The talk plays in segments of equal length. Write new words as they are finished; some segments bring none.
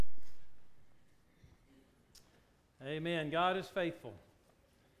Amen. God is faithful.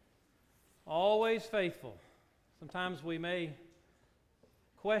 Always faithful. Sometimes we may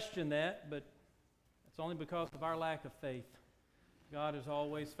question that, but it's only because of our lack of faith. God is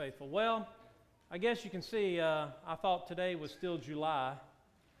always faithful. Well, I guess you can see I thought today was still July.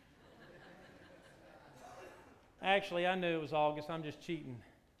 Actually, I knew it was August. I'm just cheating.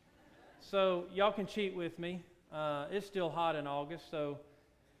 So y'all can cheat with me. It's still hot in August, so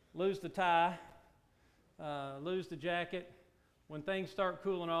lose the tie, lose the jacket. When things start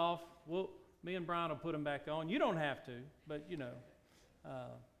cooling off, me and Brian will put them back on. You don't have to, but you know.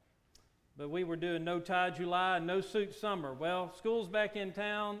 But we were doing no tie July and no suit summer. Well, school's back in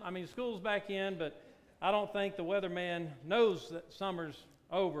town. School's back in, but I don't think the weatherman knows that summer's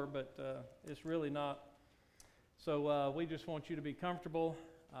over, but it's really not. So we just want you to be comfortable.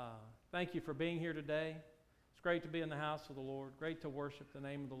 Thank you for being here today. It's great to be in the house of the Lord. Great to worship the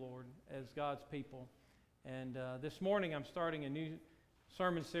name of the Lord as God's people. And this morning I'm starting a new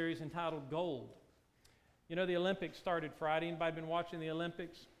sermon series entitled Gold. You know, the Olympics started Friday. Anybody been watching the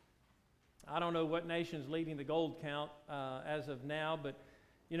Olympics? I don't know what nation's leading the gold count as of now, but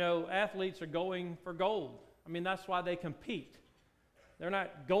you know, athletes are going for gold. That's why they compete. They're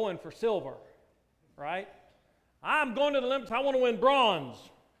not going for silver, right? I'm going to the Olympics. I want to win bronze.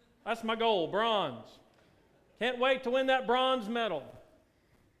 That's my goal, bronze. Can't wait to win that bronze medal.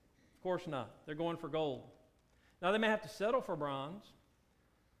 Of course not. They're going for gold. Now, they may have to settle for bronze.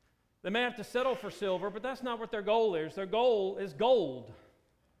 They may have to settle for silver, but that's not what their goal is. Their goal is gold.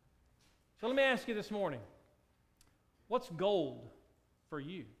 So let me ask you this morning, what's gold for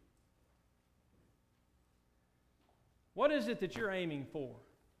you? What is it that you're aiming for?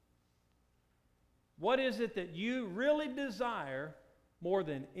 What is it that you really desire more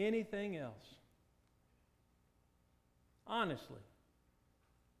than anything else? Honestly,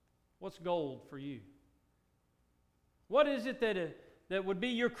 what's gold for you? What is it that would be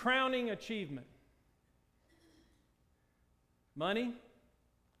your crowning achievement? Money?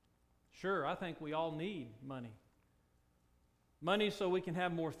 Sure, I think we all need money. Money so we can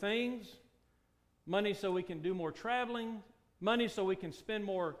have more things. Money so we can do more traveling. Money so we can spend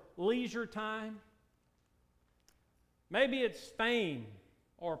more leisure time. Maybe it's fame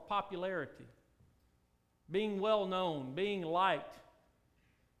or popularity. Being well known, being liked.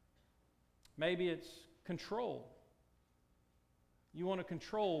 Maybe it's control. You want to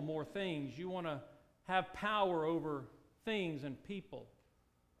control more things. You want to have power over things and people.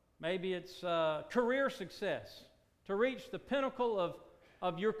 Maybe it's career success, to reach the pinnacle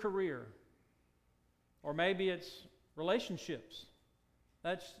of your career. Or maybe it's relationships.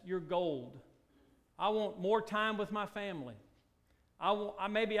 That's your gold. I want more time with my family.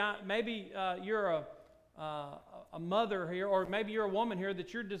 Maybe you're a mother here, or maybe you're a woman here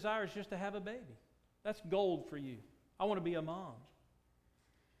that your desire is just to have a baby. That's gold for you. I want to be a mom.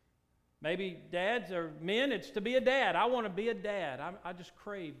 Maybe dads or men, it's to be a dad. I want to be a dad. I just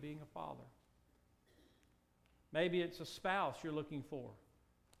crave being a father. Maybe it's a spouse you're looking for.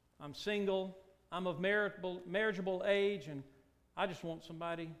 I'm single. I'm of marriageable age, and I just want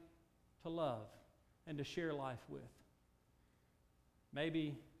somebody to love and to share life with.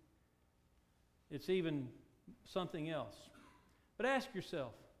 Maybe it's even something else. But ask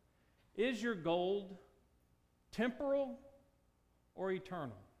yourself, is your gold temporal or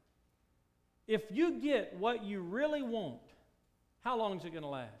eternal? If you get what you really want, how long is it going to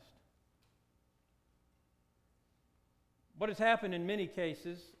last? What has happened in many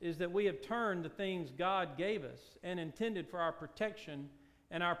cases is that we have turned the things God gave us and intended for our protection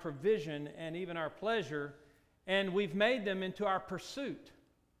and our provision and even our pleasure, and we've made them into our pursuit,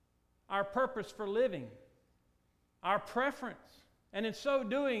 our purpose for living, our preference. And in so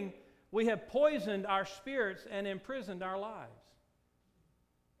doing, we have poisoned our spirits and imprisoned our lives.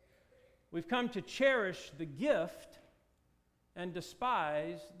 We've come to cherish the gift and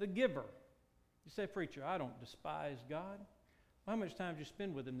despise the giver. You say, preacher, I don't despise God. Well, how much time did you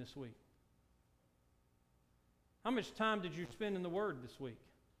spend with Him this week? How much time did you spend in the Word this week?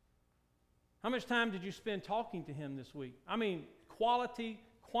 How much time did you spend talking to Him this week? Quality,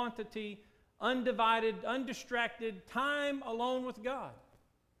 quantity, undivided, undistracted time alone with God.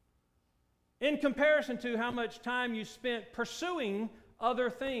 In comparison to how much time you spent pursuing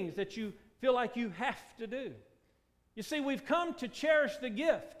other things that you feel like you have to do. You see, we've come to cherish the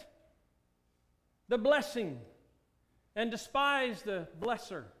gift, the blessing, and despise the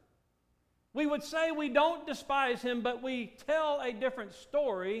blesser. We would say we don't despise Him, but we tell a different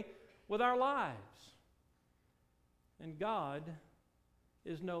story with our lives. And God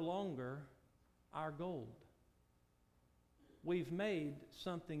is no longer our gold. We've made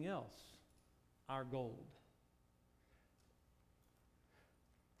something else our gold.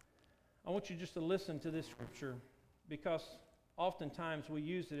 I want you just to listen to this scripture because oftentimes we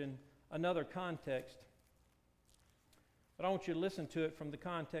use it in another context. But I want you to listen to it from the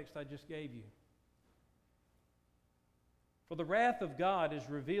context I just gave you. For the wrath of God is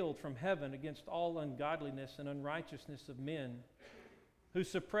revealed from heaven against all ungodliness and unrighteousness of men who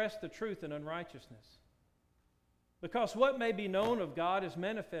suppress the truth in unrighteousness. Because what may be known of God is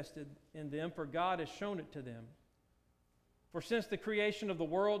manifested in them, for God has shown it to them. For since the creation of the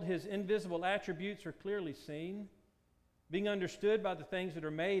world, His invisible attributes are clearly seen, being understood by the things that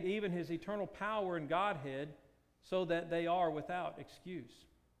are made, even His eternal power and Godhead, so that they are without excuse.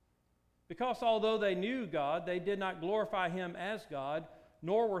 Because although they knew God, they did not glorify Him as God,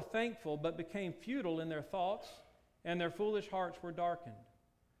 nor were thankful, but became futile in their thoughts, and their foolish hearts were darkened.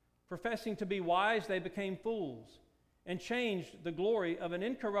 Professing to be wise, they became fools, and changed the glory of an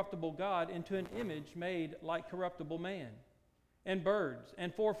incorruptible God into an image made like corruptible man, and birds,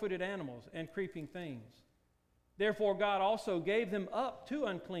 and four-footed animals, and creeping things. Therefore God also gave them up to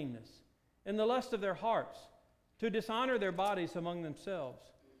uncleanness, in the lust of their hearts, to dishonor their bodies among themselves,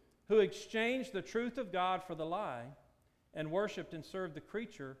 who exchanged the truth of God for the lie, and worshipped and served the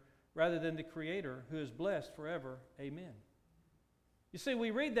creature rather than the Creator, who is blessed forever. Amen. You see,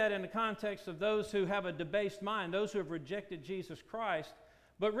 we read that in the context of those who have a debased mind, those who have rejected Jesus Christ,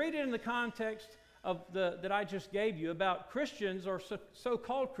 but read it in the context of that I just gave you about Christians or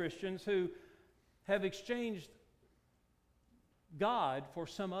so-called Christians who have exchanged God for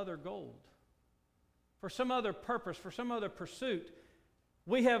some other gold, for some other purpose, for some other pursuit.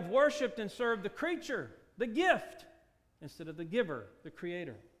 We have worshiped and served the creature, the gift, instead of the giver, the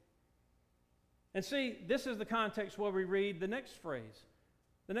Creator. And see, this is the context where we read the next phrase,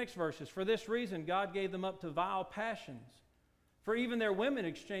 the next verses. For this reason, God gave them up to vile passions. For even their women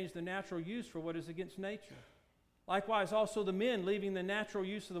exchanged the natural use for what is against nature. Likewise, also the men, leaving the natural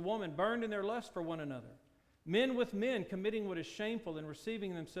use of the woman, burned in their lust for one another. Men with men, committing what is shameful and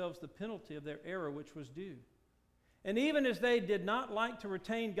receiving themselves the penalty of their error which was due. And even as they did not like to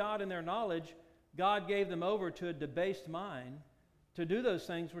retain God in their knowledge, God gave them over to a debased mind to do those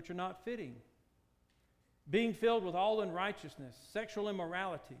things which are not fitting, being filled with all unrighteousness, sexual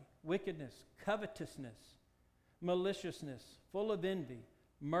immorality, wickedness, covetousness, maliciousness, full of envy,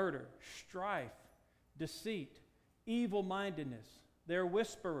 murder, strife, deceit, evil-mindedness. They are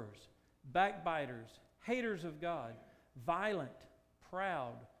whisperers, backbiters, haters of God, violent,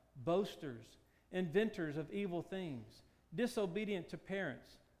 proud, boasters, inventors of evil things, disobedient to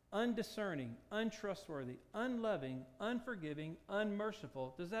parents, undiscerning, untrustworthy, unloving, unforgiving,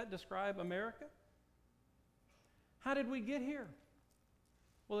 unmerciful. Does that describe America? How did we get here?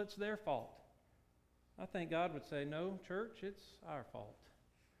 Well, it's their fault. I think God would say, no, church, it's our fault.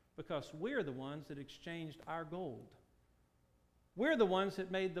 Because we're the ones that exchanged our gold. We're the ones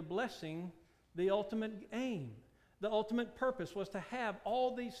that made the blessing the ultimate aim. The ultimate purpose was to have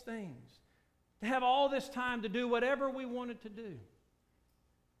all these things, to have all this time to do whatever we wanted to do.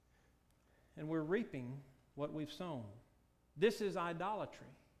 And we're reaping what we've sown. This is idolatry.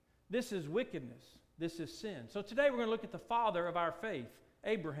 This is wickedness. This is sin. So today we're going to look at the father of our faith,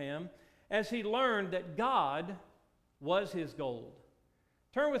 Abraham, as he learned that God was his gold.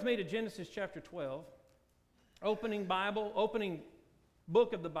 Turn with me to Genesis chapter 12, opening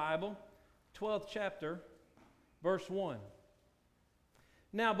book of the Bible, 12th chapter, verse 1.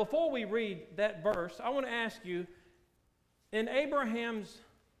 Now, before we read that verse, I want to ask you, in Abraham's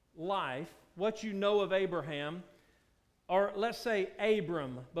life, what you know of Abraham, or let's say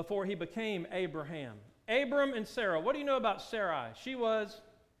Abram, before he became Abraham. Abram and Sarah, what do you know about Sarai?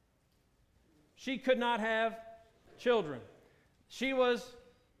 She could not have children. She was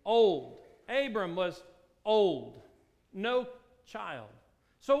old. Abram was old. No child.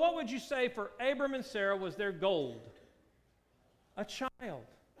 So what would you say for Abram and Sarah was their gold? A child.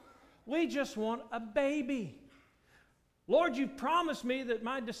 We just want a baby. Lord, you've promised me that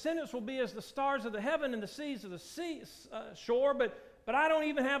my descendants will be as the stars of the heaven and the seas of the shore, but I don't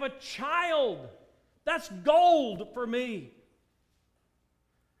even have a child. That's gold for me.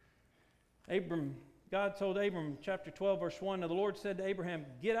 God told Abram, chapter 12, verse 1, "Now the Lord said to Abraham,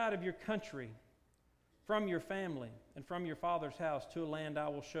 get out of your country, from your family, and from your father's house to a land I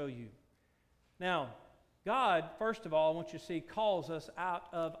will show you." Now, God, first of all, I want you to see, calls us out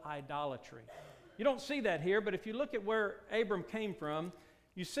of idolatry. You don't see that here, but if you look at where Abram came from,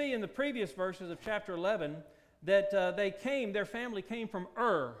 you see in the previous verses of chapter 11 that their family came from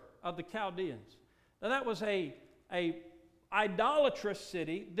Ur of the Chaldeans. Now that was a idolatrous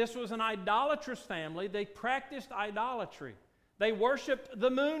city. This was an idolatrous family. They practiced idolatry. They worshiped the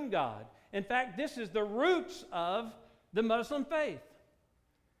moon god. In fact, this is the roots of the Muslim faith.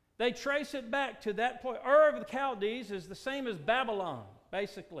 They trace it back to that point. Ur of the Chaldees is the same as Babylon,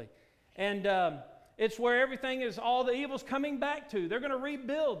 basically. And it's where everything is, all the evil's coming back to. They're going to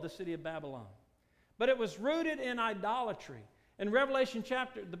rebuild the city of Babylon. But it was rooted in idolatry. In Revelation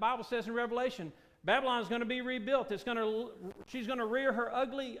chapter, the Bible says in Revelation, Babylon is going to be rebuilt. She's going to rear her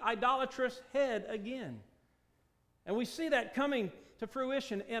ugly, idolatrous head again. And we see that coming to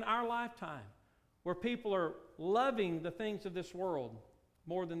fruition in our lifetime, where people are loving the things of this world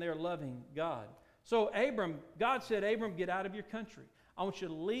more than they're loving God. So God said, Abram, get out of your country. I want you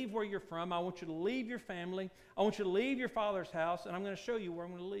to leave where you're from. I want you to leave your family. I want you to leave your father's house, and I'm going to show you where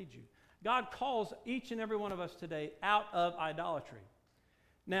I'm going to lead you. God calls each and every one of us today out of idolatry.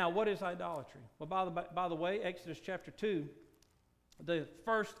 Now, what is idolatry? Well, by the way, Exodus chapter 2, the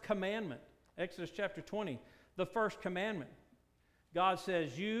first commandment, Exodus chapter 20, the first commandment, God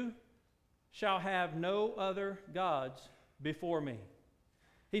says, you shall have no other gods before me.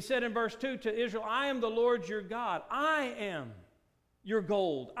 He said in verse 2 to Israel, I am the Lord your God. I am your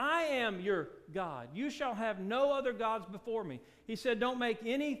gold. I am your God. You shall have no other gods before me. He said, don't make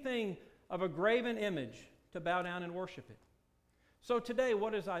anything of a graven image to bow down and worship it. So today,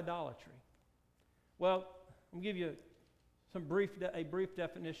 what is idolatry? Well, I'm going to give you a brief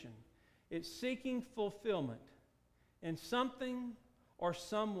definition. It's seeking fulfillment in something or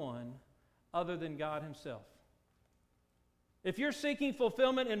someone other than God himself. If you're seeking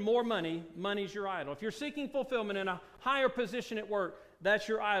fulfillment in more money, money's your idol. If you're seeking fulfillment in a higher position at work, that's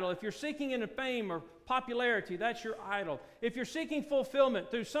your idol. If you're seeking in fame or popularity, that's your idol. If you're seeking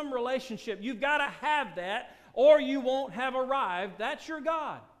fulfillment through some relationship, you've got to have that or you won't have arrived. That's your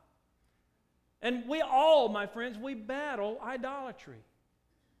God. And we all, my friends, we battle idolatry.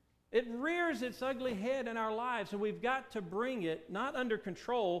 It rears its ugly head in our lives, and we've got to bring it not under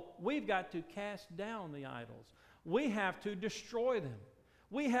control. We've got to cast down the idols. We have to destroy them.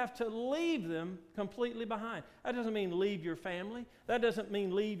 We have to leave them completely behind. That doesn't mean leave your family. That doesn't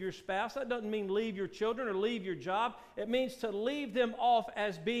mean leave your spouse. That doesn't mean leave your children or leave your job. It means to leave them off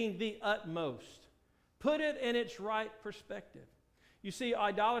as being the utmost. Put it in its right perspective. You see,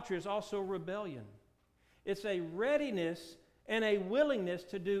 idolatry is also rebellion. It's a readiness and a willingness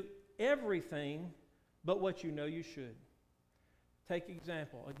to do everything but what you know you should. Take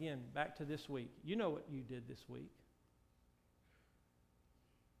example, again, back to this week. You know what you did this week.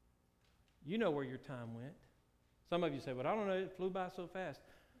 You know where your time went. Some of you say, well, I don't know, it flew by so fast.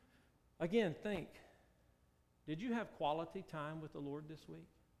 Again, think. Did you have quality time with the Lord this week?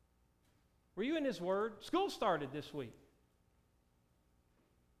 Were you in His Word? School started this week.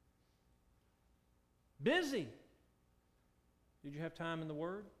 Busy. Did you have time in the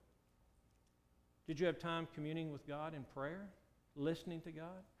Word? Did you have time communing with God in prayer? Listening to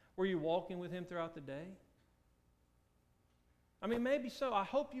God? Were you walking with Him throughout the day? I mean, maybe so. I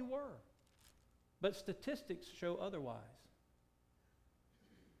hope you were. But statistics show otherwise.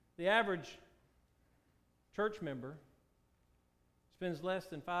 The average church member spends less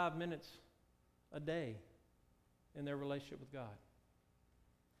than 5 minutes a day in their relationship with God.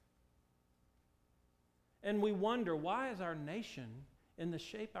 And we wonder, why is our nation in the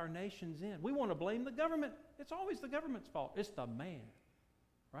shape our nation's in? We want to blame the government. It's always the government's fault. It's the man,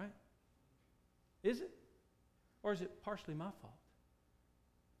 right? Is it? Or is it partially my fault?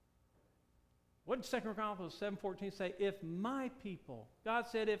 What did 2 Chronicles 7:14 say? If my people, God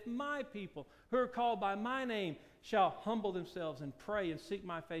said, if my people who are called by my name shall humble themselves and pray and seek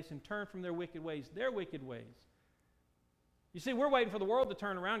my face and turn from their wicked ways. You see, we're waiting for the world to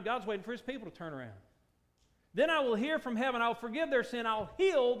turn around. God's waiting for His people to turn around. Then I will hear from heaven, I'll forgive their sin, I'll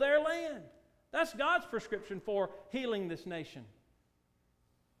heal their land. That's God's prescription for healing this nation.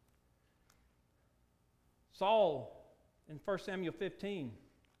 Saul, in 1 Samuel 15,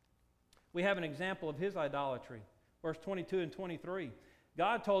 we have an example of his idolatry. Verse 22 and 23.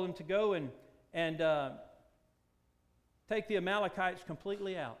 God told him to go and take the Amalekites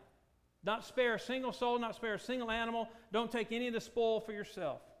completely out. Not spare a single soul, not spare a single animal. Don't take any of the spoil for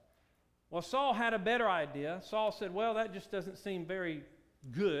yourself. Well, Saul had a better idea. Saul said, well, that just doesn't seem very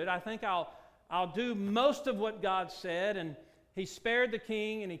good. I think I'll do most of what God said. And he spared the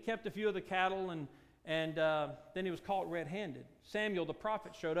king, and he kept a few of the cattle, and then he was caught red-handed. Samuel, the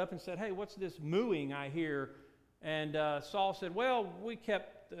prophet, showed up and said, hey, what's this mooing I hear? And Saul said, well, we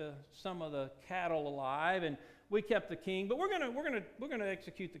kept some of the cattle alive, and we kept the king, but we're gonna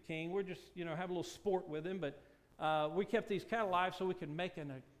execute the king. We're just, have a little sport with him, but we kept these cattle alive so we could make a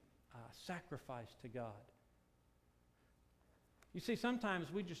sacrifice to God. You see,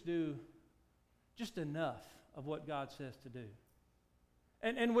 sometimes we just do just enough of what God says to do.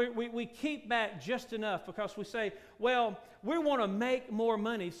 And we keep back just enough because we say, well, we want to make more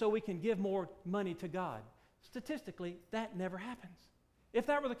money so we can give more money to God. Statistically, that never happens. If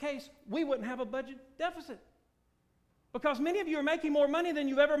that were the case, we wouldn't have a budget deficit. Because many of you are making more money than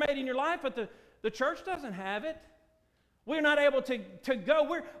you've ever made in your life, but the church doesn't have it. We're not able to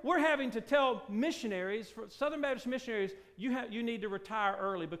go. We're having to tell missionaries, Southern Baptist missionaries, you need to retire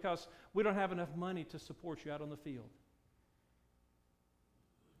early because we don't have enough money to support you out on the field.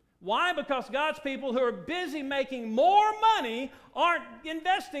 Why? Because God's people who are busy making more money aren't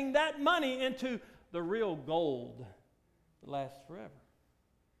investing that money into the real gold that lasts forever.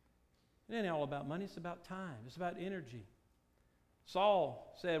 It ain't all about money, it's about time, it's about energy.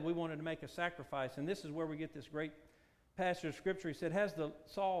 Saul said we wanted to make a sacrifice, and this is where we get this great passage of Scripture. He said,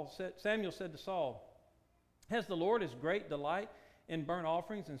 Samuel said to Saul, has the Lord his great delight in burnt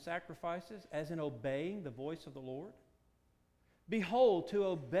offerings and sacrifices, as in obeying the voice of the Lord? Behold, to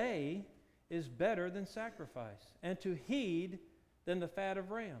obey is better than sacrifice, and to heed than the fat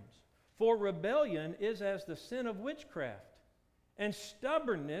of rams. For rebellion is as the sin of witchcraft, and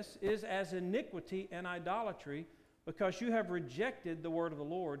stubbornness is as iniquity and idolatry. Because you have rejected the word of the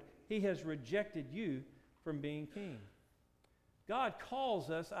Lord, he has rejected you from being king. God calls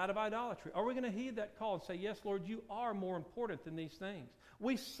us out of idolatry. Are we going to heed that call and say, yes, Lord, you are more important than these things?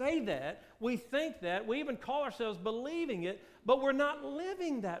 We say that, we think that, we even call ourselves believing it, but we're not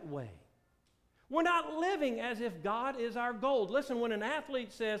living that way. We're not living as if God is our gold. Listen, when an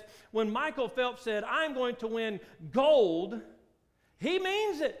athlete says, when Michael Phelps said, I'm going to win gold, he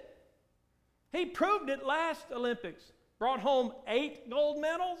means it. He proved it last Olympics. Brought home 8 gold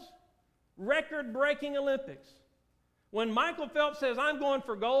medals, record-breaking Olympics. When Michael Phelps says, I'm going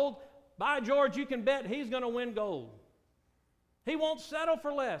for gold, by George, you can bet he's going to win gold. He won't settle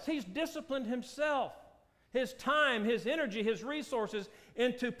for less. He's disciplined himself, his time, his energy, his resources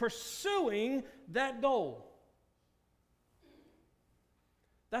into pursuing that goal.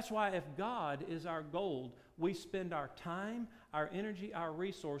 That's why if God is our gold, we spend our time, our energy, our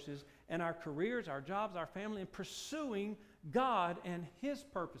resources, and our careers, our jobs, our family in pursuing God and His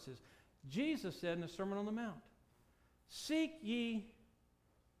purposes. Jesus said in the Sermon on the Mount, seek ye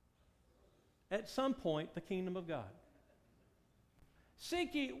at some point the kingdom of God.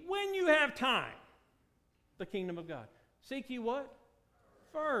 Seek ye, when you have time, the kingdom of God. Seek ye what?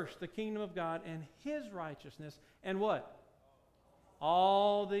 First, the kingdom of God and His righteousness, and what?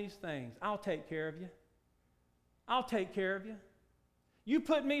 All these things. I'll take care of you. I'll take care of you. You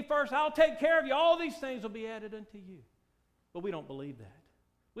put me first, I'll take care of you. All these things will be added unto you. But we don't believe that.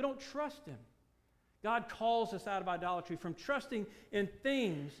 We don't trust Him. God calls us out of idolatry, from trusting in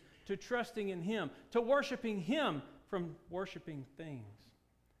things to trusting in Him, to worshiping Him from worshiping things.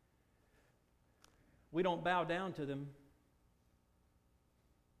 We don't bow down to them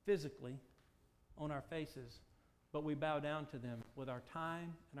physically on our faces, but we bow down to them with our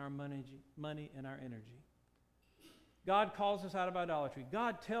time and our money and our energy. God calls us out of idolatry.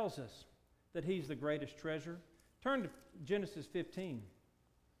 God tells us that He's the greatest treasure. Turn to Genesis 15.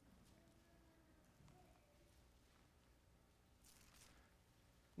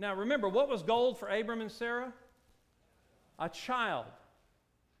 Now remember, what was gold for Abram and Sarah? A child.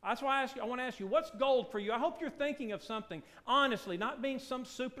 That's why I want to ask you, what's gold for you? I hope you're thinking of something. Honestly, not being some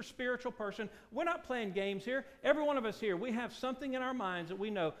super spiritual person. We're not playing games here. Every one of us here, we have something in our minds that we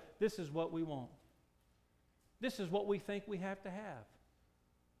know this is what we want. This is what we think we have to have.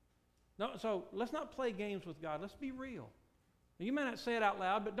 No, so let's not play games with God. Let's be real. You may not say it out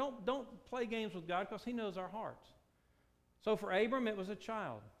loud, but don't play games with God because He knows our hearts. So for Abram, it was a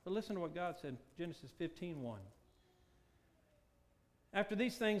child. But listen to what God said, Genesis 15:1. After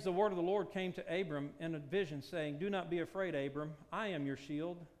these things, the word of the Lord came to Abram in a vision, saying, do not be afraid, Abram. I am your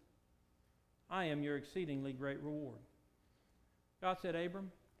shield. I am your exceedingly great reward. God said,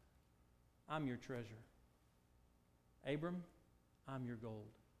 Abram, I'm your treasure. Abram, I'm your gold.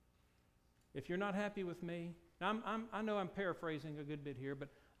 If you're not happy with me, now I know I'm paraphrasing a good bit here, but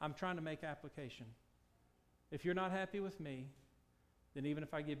I'm trying to make application. If you're not happy with me, then even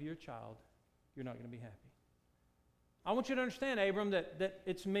if I give you a child, you're not going to be happy. I want you to understand, Abram, that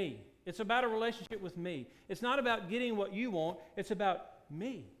it's me. It's about a relationship with me. It's not about getting what you want. It's about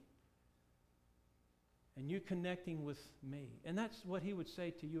me. And you connecting with me. And that's what He would say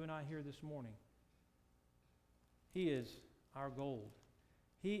to you and I here this morning. He is our gold.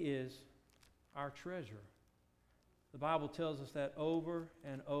 He is our treasure. The Bible tells us that over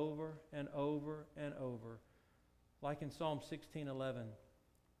and over and over and over. Like in Psalm 16:11.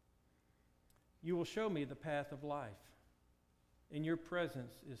 You will show me the path of life. In your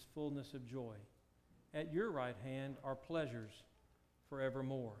presence is fullness of joy. At your right hand are pleasures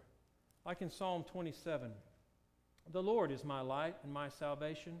forevermore. Like in Psalm 27, the Lord is my light and my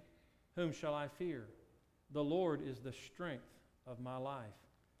salvation. Whom shall I fear? The Lord is the strength of my life.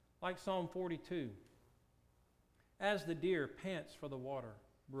 Like Psalm 42, as the deer pants for the water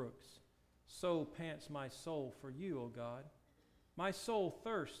brooks, so pants my soul for you, O God. My soul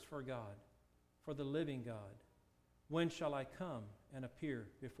thirsts for God, for the living God. When shall I come and appear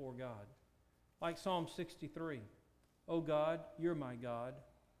before God? Like Psalm 63, O God, you're my God.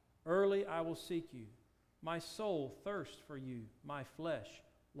 Early I will seek you. My soul thirsts for you. My flesh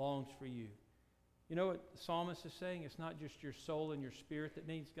longs for you. You know what the psalmist is saying? It's not just your soul and your spirit that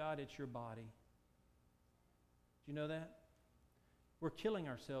needs God, it's your body. Do you know that? We're killing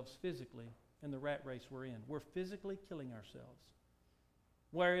ourselves physically in the rat race we're in. We're physically killing ourselves.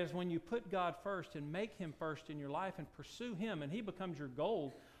 Whereas when you put God first and make Him first in your life and pursue Him and He becomes your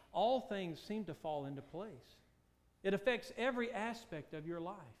goal, all things seem to fall into place. It affects every aspect of your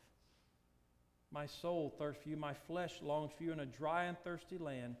life. My soul thirsts for you, my flesh longs for you in a dry and thirsty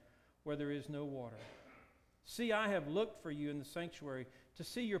land where there is no water. See, I have looked for you in the sanctuary to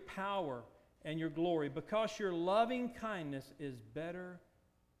see your power and your glory, because your loving kindness is better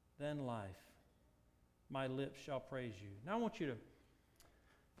than life. My lips shall praise you. Now I want you to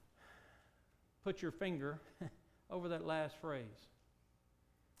put your finger over that last phrase.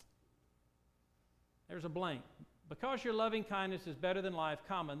 There's a blank. Because your loving kindness is better than life,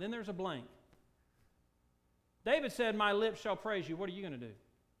 comma, and then there's a blank. David said, my lips shall praise you. What are you going to do?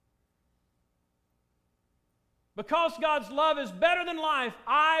 Because God's love is better than life,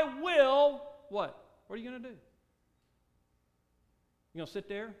 I will, what? What are you going to do? You going to sit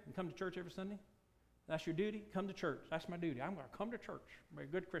there and come to church every Sunday? That's your duty? Come to church. That's my duty. I'm going to come to church. Be a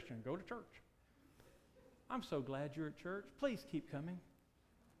good Christian. Go to church. I'm so glad you're at church. Please keep coming.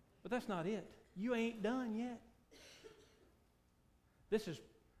 But that's not it. You ain't done yet. This is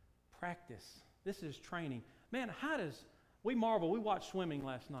practice. This is training. Man, we watched swimming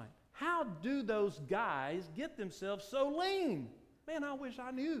last night. How do those guys get themselves so lean? Man, I wish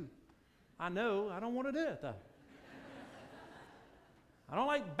I knew. I know, I don't want to do it though. I don't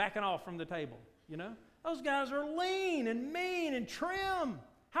like backing off from the table, you know. Those guys are lean and mean and trim.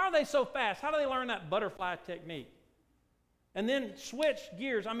 How are they so fast? How do they learn that butterfly technique? And then switch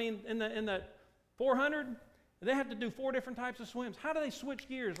gears. I mean, in the 400, they have to do 4 different types of swims. How do they switch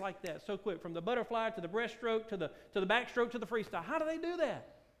gears like that so quick? From the butterfly to the breaststroke to the backstroke to the freestyle. How do they do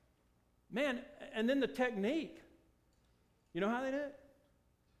that? Man, and then the technique. You know how they do it?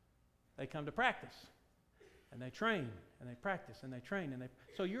 They come to practice. And they train. And they practice. And they train.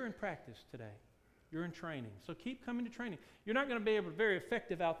 So you're in practice today. You're in training. So keep coming to training. You're not going to be able to be very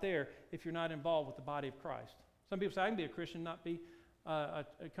effective out there if you're not involved with the body of Christ. Some people say, I can be a Christian, not be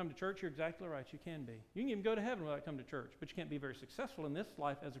come to church. You're exactly right. You can be. You can even go to heaven without coming to church. But you can't be very successful in this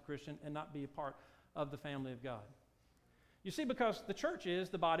life as a Christian and not be a part of the family of God. You see, because the church is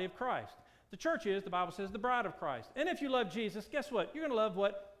the body of Christ. The church is, the Bible says, the bride of Christ. And if you love Jesus, guess what? You're going to love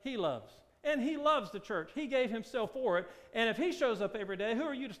what He loves. And He loves the church. He gave Himself for it. And if He shows up every day, who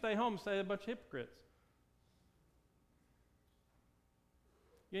are you to stay home and say a bunch of hypocrites?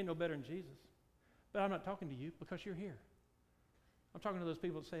 You ain't no better than Jesus. But I'm not talking to you because you're here. I'm talking to those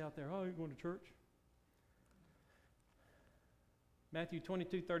people that say out there, oh, you're going to church? Matthew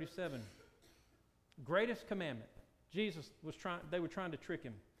 22:37. Greatest commandment. They were trying to trick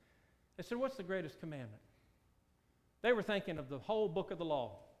Him. They said, what's the greatest commandment? They were thinking of the whole book of the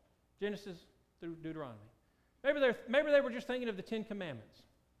law, Genesis through Deuteronomy. Maybe they were just thinking of the 10 commandments.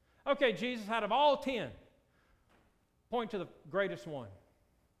 Okay, Jesus, out of all 10, point to the greatest one.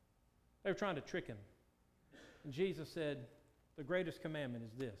 They were trying to trick Him. And Jesus said, the greatest commandment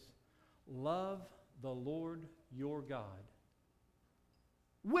is this: love the Lord your God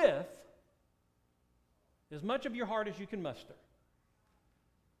with as much of your heart as you can muster.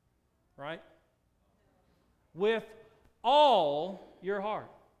 Right? With all your heart.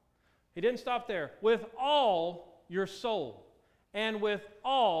 He didn't stop there. With all your soul. And with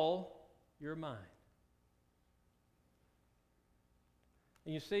all your mind.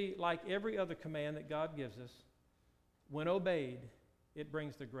 And you see, like every other command that God gives us, when obeyed, it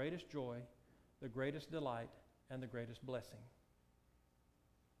brings the greatest joy, the greatest delight, and the greatest blessing.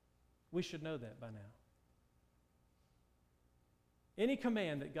 We should know that by now. Any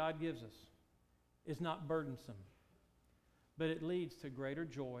command that God gives us is not burdensome, but it leads to greater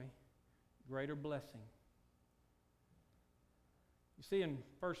joy, greater blessing. You see in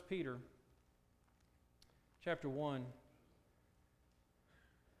 1 Peter chapter 1,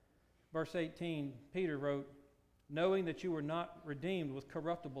 verse 18, Peter wrote, knowing that you were not redeemed with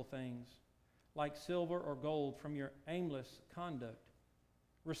corruptible things like silver or gold from your aimless conduct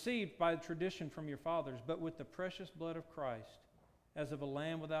received by tradition from your fathers, but with the precious blood of Christ, as of a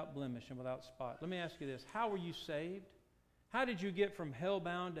lamb without blemish and without spot. Let me ask you this. How were you saved? How did you get from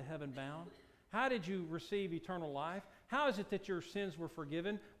hell-bound to heaven-bound? How did you receive eternal life? How is it that your sins were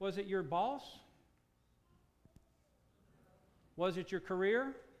forgiven? Was it your boss? Was it your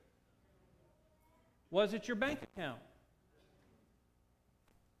career? Was it your bank account?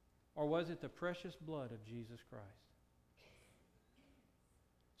 Or was it the precious blood of Jesus Christ?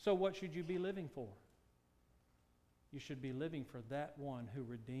 So what should you be living for? You should be living for that one who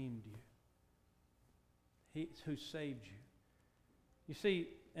redeemed you, who saved you. You see,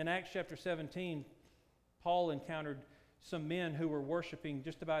 in Acts chapter 17, Paul encountered some men who were worshiping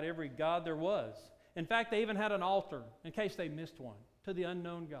just about every god there was. In fact, they even had an altar, in case they missed one, to the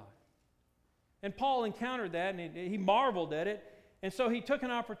unknown God. And Paul encountered that, and he marveled at it, and so he took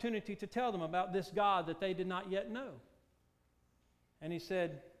an opportunity to tell them about this God that they did not yet know. And he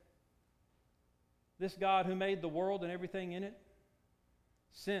said, this God who made the world and everything in it,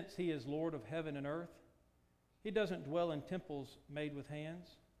 since He is Lord of heaven and earth, He doesn't dwell in temples made with hands,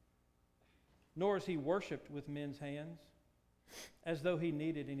 nor is He worshipped with men's hands, as though He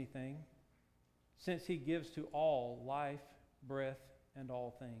needed anything, since He gives to all life, breath, and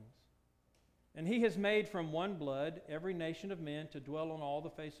all things. And He has made from one blood every nation of men to dwell on all the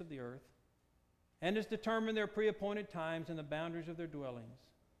face of the earth, and has determined their pre-appointed times and the boundaries of their dwellings,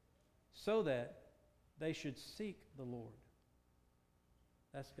 so that they should seek the Lord.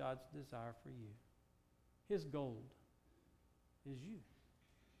 That's God's desire for you. His gold is you.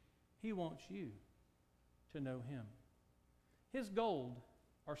 He wants you to know Him. His gold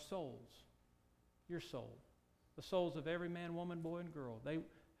are souls, your soul, the souls of every man, woman, boy, and girl.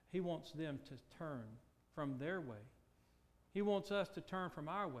 He wants them to turn from their way. He wants us to turn from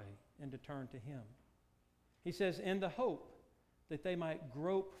our way and to turn to Him. He says, in the hope that they might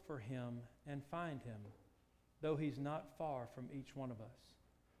grope for Him and find Him, though He's not far from each one of us.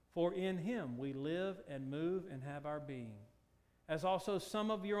 For in Him we live and move and have our being, as also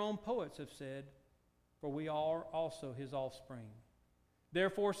some of your own poets have said, for we are also His offspring.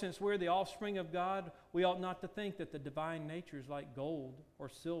 Therefore, since we're the offspring of God, we ought not to think that the divine nature is like gold or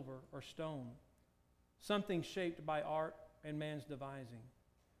silver or stone, something shaped by art and man's devising.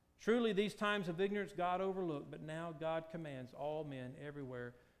 Truly, these times of ignorance God overlooked, but now God commands all men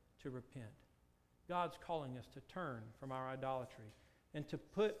everywhere to repent. God's calling us to turn from our idolatry and to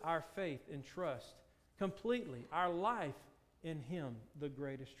put our faith and trust completely, our life, in Him, the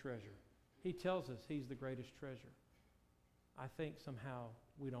greatest treasure. He tells us He's the greatest treasure. I think somehow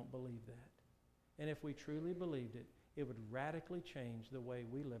we don't believe that. And if we truly believed it, it would radically change the way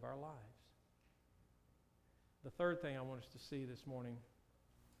we live our lives. The third thing I want us to see this morning,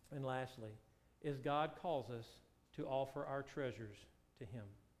 and lastly, is God calls us to offer our treasures to Him.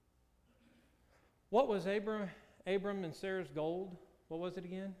 What was Abram and Sarah's gold? What was it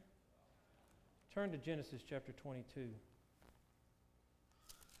again? Turn to Genesis chapter 22.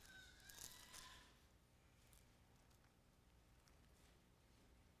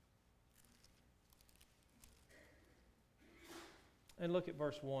 And look at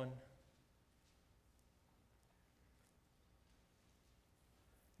verse 1.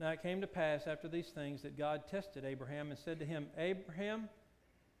 Now it came to pass after these things that God tested Abraham and said to him, Abraham,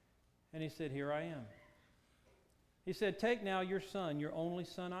 and he said, here I am. He said, take now your son, your only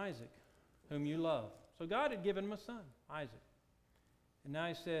son Isaac, whom you love. So God had given him a son, Isaac. And now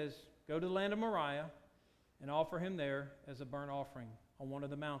he says, go to the land of Moriah and offer him there as a burnt offering on one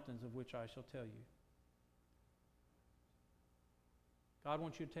of the mountains of which I shall tell you. God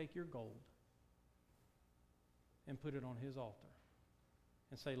wants you to take your gold and put it on His altar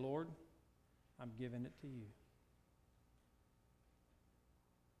and say, Lord, I'm giving it to you.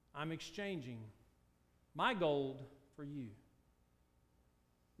 I'm exchanging my gold for you.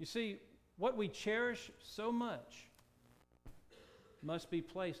 You see, what we cherish so much must be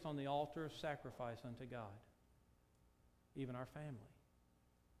placed on the altar of sacrifice unto God, even our family.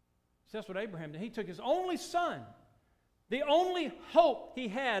 See, that's what Abraham did. He took his only son, the only hope he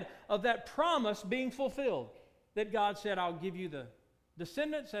had of that promise being fulfilled, that God said, I'll give you the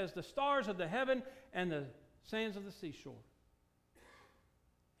descendants as the stars of the heaven and the sands of the seashore.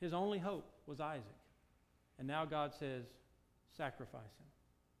 His only hope was Isaac. And now God says, sacrifice him.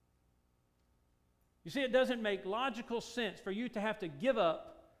 You see, it doesn't make logical sense for you to have to give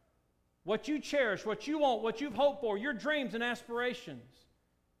up what you cherish, what you want, what you've hoped for, your dreams and aspirations.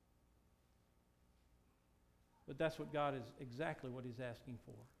 But that's what God is, exactly what He's asking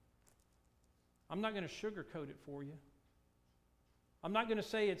for. I'm not going to sugarcoat it for you. I'm not going to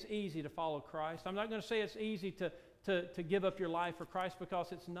say it's easy to follow Christ. I'm not going to say it's easy to give up your life for Christ,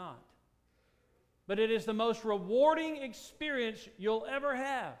 because it's not. But it is the most rewarding experience you'll ever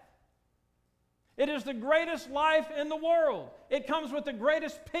have. It is the greatest life in the world. It comes with the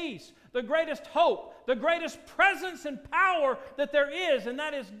greatest peace, the greatest hope, the greatest presence and power that there is, and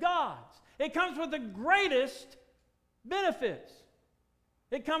that is God's. It comes with the greatest benefits.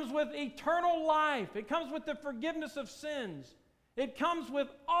 It comes with eternal life. It comes with the forgiveness of sins. It comes with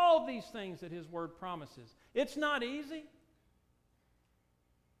all these things that His Word promises. It's not easy.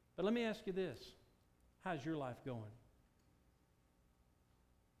 But let me ask you this. How's your life going?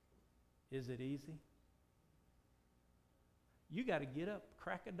 Is it easy? You got to get up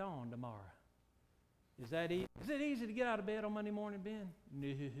crack of dawn tomorrow. Is that easy? Is it easy to get out of bed on Monday morning, Ben? No.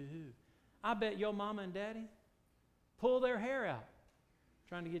 I bet your mama and daddy pull their hair out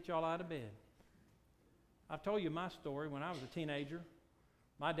trying to get y'all out of bed. I've told you my story. When I was a teenager,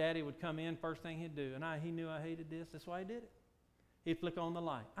 my daddy would come in, first thing he'd do, and he knew I hated this. That's why he did it. He'd flick on the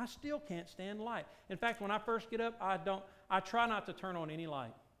light. I still can't stand light. In fact, when I first get up, I try not to turn on any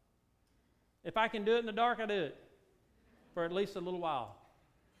light. If I can do it in the dark, I do it for at least a little while.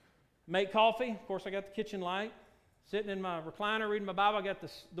 Make coffee. Of course, I got the kitchen light. Sitting in my recliner, reading my Bible, I got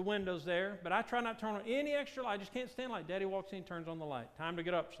the windows there. But I try not to turn on any extra light. I just can't stand light. Daddy walks in, turns on the light. Time to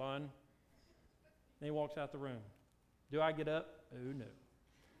get up, son. Then he walks out the room. Do I get up? Oh, no.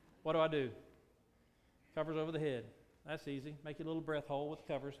 What do? Covers over the head. That's easy. Make your little breath hole with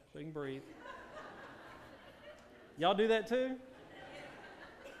the covers so you can breathe. Y'all do that too?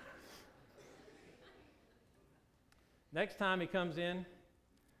 Next time he comes in,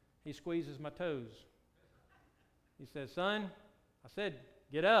 he squeezes my toes. He says, son, I said,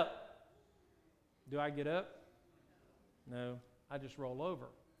 get up. Do I get up? No, I just roll over.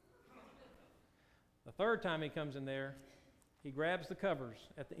 The third time he comes in there, he grabs the covers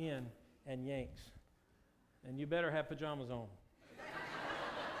at the end and yanks. And you better have pajamas on.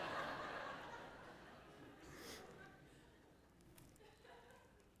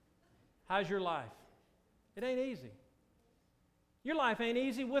 How's your life? It ain't easy. Your life ain't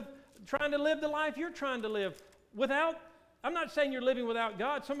easy with trying to live the life you're trying to live without. I'm not saying you're living without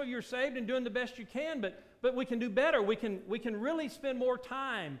God. Some of you are saved and doing the best you can, but we can do better. We can really spend more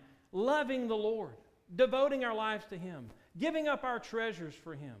time loving the Lord, devoting our lives to Him, giving up our treasures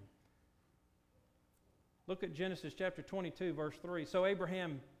for Him. Look at Genesis chapter 22, verse 3. So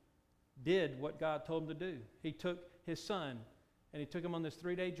Abraham did what God told him to do. He took his son and he took him on this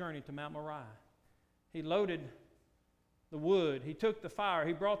 3-day journey to Mount Moriah. He loaded the wood. He took the fire.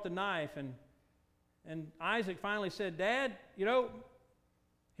 He brought the knife. And Isaac finally said, Dad,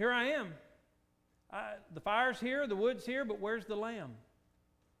 here I am. The fire's here, the wood's here, but where's the lamb?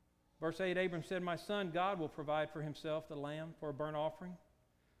 Verse 8, Abram said, my son, God will provide for Himself the lamb for a burnt offering.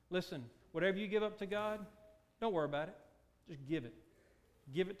 Listen, whatever you give up to God, don't worry about it. Just give it.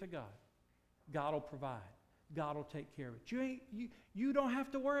 Give it to God. God will provide. God will take care of it. You don't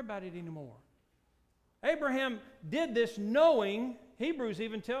have to worry about it anymore. Abraham did this knowing, Hebrews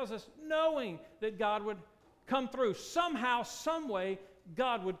even tells us, knowing that God would come through. Somehow, some way,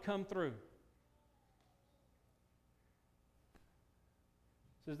 God would come through.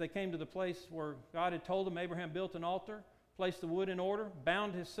 It says they came to the place where God had told them. Abraham built an altar, placed the wood in order,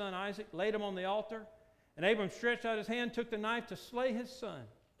 bound his son Isaac, laid him on the altar, and Abram stretched out his hand, took the knife to slay his son.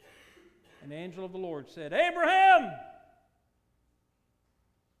 And the angel of the Lord said, Abraham!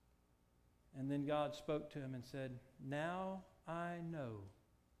 And then God spoke to him and said, now I know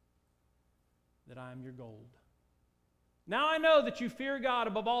that I am your gold. Now I know that you fear God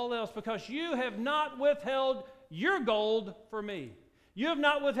above all else, because you have not withheld your gold for me. You have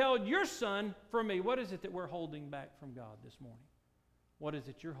not withheld your son from me. What is it that we're holding back from God this morning? What is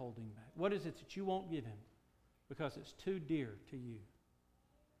it you're holding back? What is it that you won't give Him because it's too dear to you?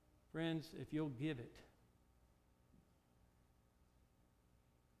 Friends, if you'll give it,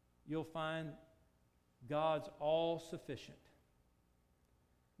 you'll find God's all sufficient.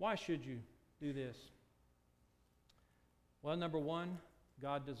 Why should you do this? Well, number one,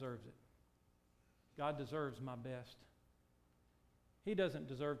 God deserves it. God deserves my best. He doesn't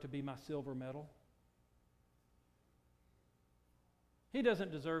deserve to be my silver medal. He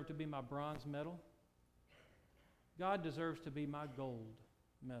doesn't deserve to be my bronze medal. God deserves to be my gold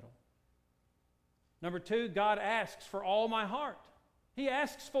medal. Number two, God asks for all my heart. He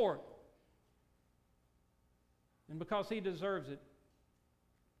asks for it. And because He deserves it,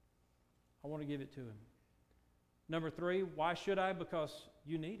 I want to give it to Him. Number three, why should I? Because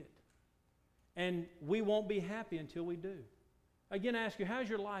you need it. And we won't be happy until we do. Again, I ask you, how's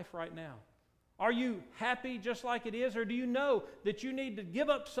your life right now? Are you happy just like it is, or do you know that you need to give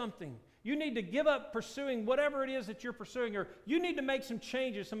up something? You need to give up pursuing whatever it is that you're pursuing, or you need to make some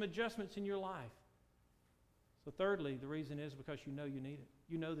changes, some adjustments in your life. So thirdly, the reason is because you know you need it.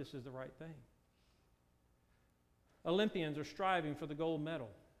 You know this is the right thing. Olympians are striving for the gold medal.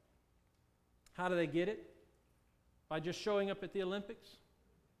 How do they get it? By just showing up at the Olympics?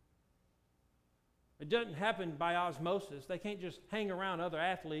 It doesn't happen by osmosis. They can't just hang around other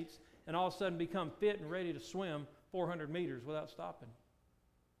athletes and all of a sudden become fit and ready to swim 400 meters without stopping.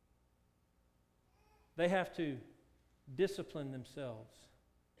 They have to discipline themselves.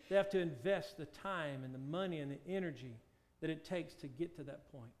 They have to invest the time and the money and the energy that it takes to get to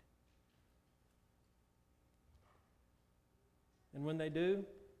that point. And when they do,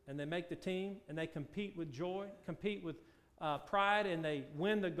 and they make the team, and they compete with joy, compete with pride, and they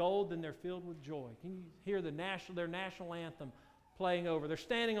win the gold, then they're filled with joy. Can you hear their national anthem playing over? They're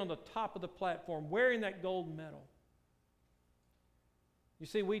standing on the top of the platform wearing that gold medal. You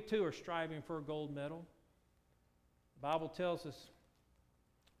see, we too are striving for a gold medal. The Bible tells us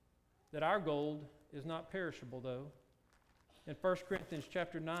that our gold is not perishable, though. In 1 Corinthians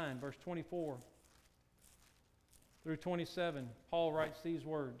chapter 9, verse 24 through 27, Paul writes these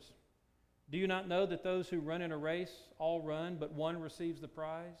words. Do you not know that those who run in a race all run, but one receives the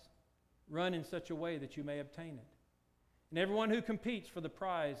prize? Run in such a way that you may obtain it. And everyone who competes for the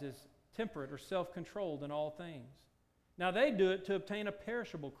prize is temperate or self-controlled in all things. Now they do it to obtain a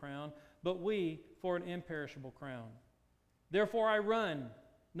perishable crown, but we for an imperishable crown. Therefore I run,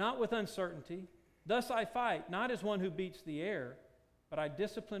 not with uncertainty. Thus I fight, not as one who beats the air, but I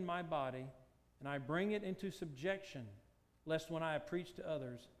discipline my body, and I bring it into subjection, lest when I have preached to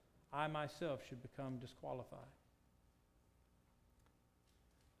others, I myself should become disqualified.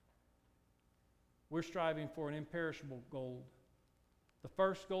 We're striving for an imperishable gold. The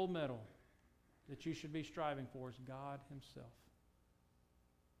first gold medal that you should be striving for is God Himself.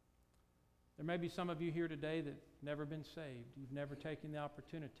 There may be some of you here today that have never been saved. You've never taken the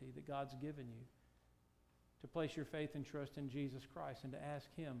opportunity that God's given you to place your faith and trust in Jesus Christ and to ask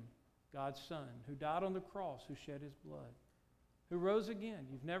Him, God's Son, who died on the cross, who shed His blood, who rose again.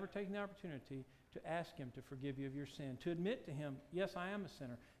 You've never taken the opportunity to ask Him to forgive you of your sin, to admit to Him, yes, I am a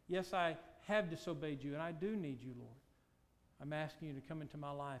sinner. Yes, I have disobeyed you, and I do need you, Lord. I'm asking you to come into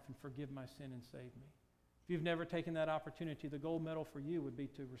my life and forgive my sin and save me. If you've never taken that opportunity, the gold medal for you would be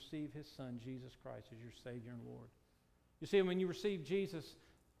to receive His Son, Jesus Christ, as your Savior and Lord. You see, when you receive Jesus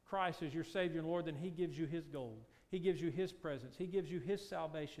Christ as your Savior and Lord, then He gives you His gold. He gives you His presence. He gives you His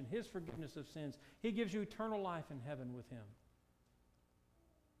salvation, His forgiveness of sins. He gives you eternal life in heaven with Him.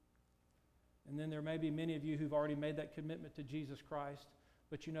 And then there may be many of you who've already made that commitment to Jesus Christ,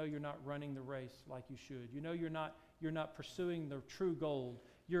 but you know you're not running the race like you should. You know you're not pursuing the true gold.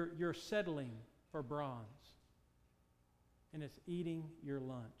 You're settling for bronze. And it's eating your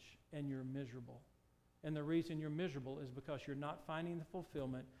lunch, and you're miserable. And the reason you're miserable is because you're not finding the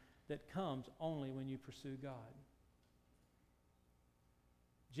fulfillment that comes only when you pursue God.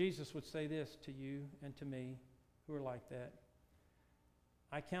 Jesus would say this to you and to me who are like that.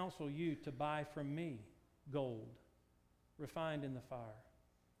 I counsel you to buy from me gold, refined in the fire,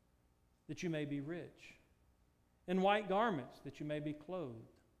 that you may be rich, and white garments, that you may be clothed,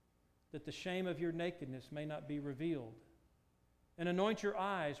 that the shame of your nakedness may not be revealed, and anoint your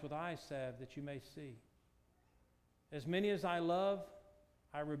eyes with eye salve, that you may see. As many as I love,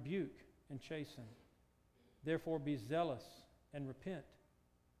 I rebuke and chasten. Therefore be zealous and repent.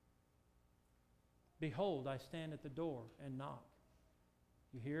 Behold, I stand at the door and knock.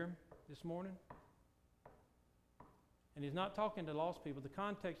 You hear Him this morning? And He's not talking to lost people. The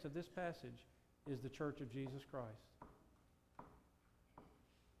context of this passage is the church of Jesus Christ.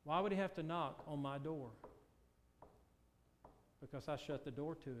 Why would He have to knock on my door? Because I shut the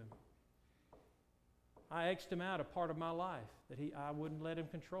door to Him. I X'd Him out a part of my life that I wouldn't let Him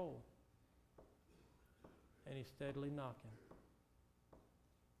control. And He's steadily knocking.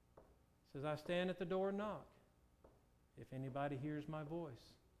 He says, I stand at the door and knock. If anybody hears my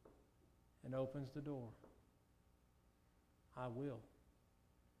voice and opens the door, I will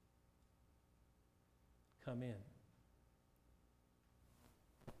come in,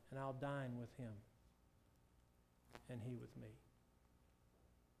 and I'll dine with Him and He with me.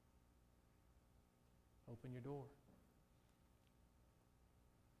 Open your door.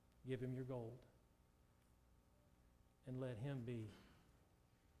 Give Him your gold, and let Him be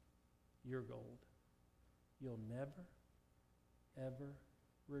your gold. You'll never, ever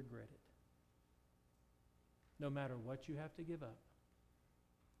regret it. No matter what you have to give up,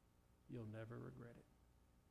 you'll never regret it.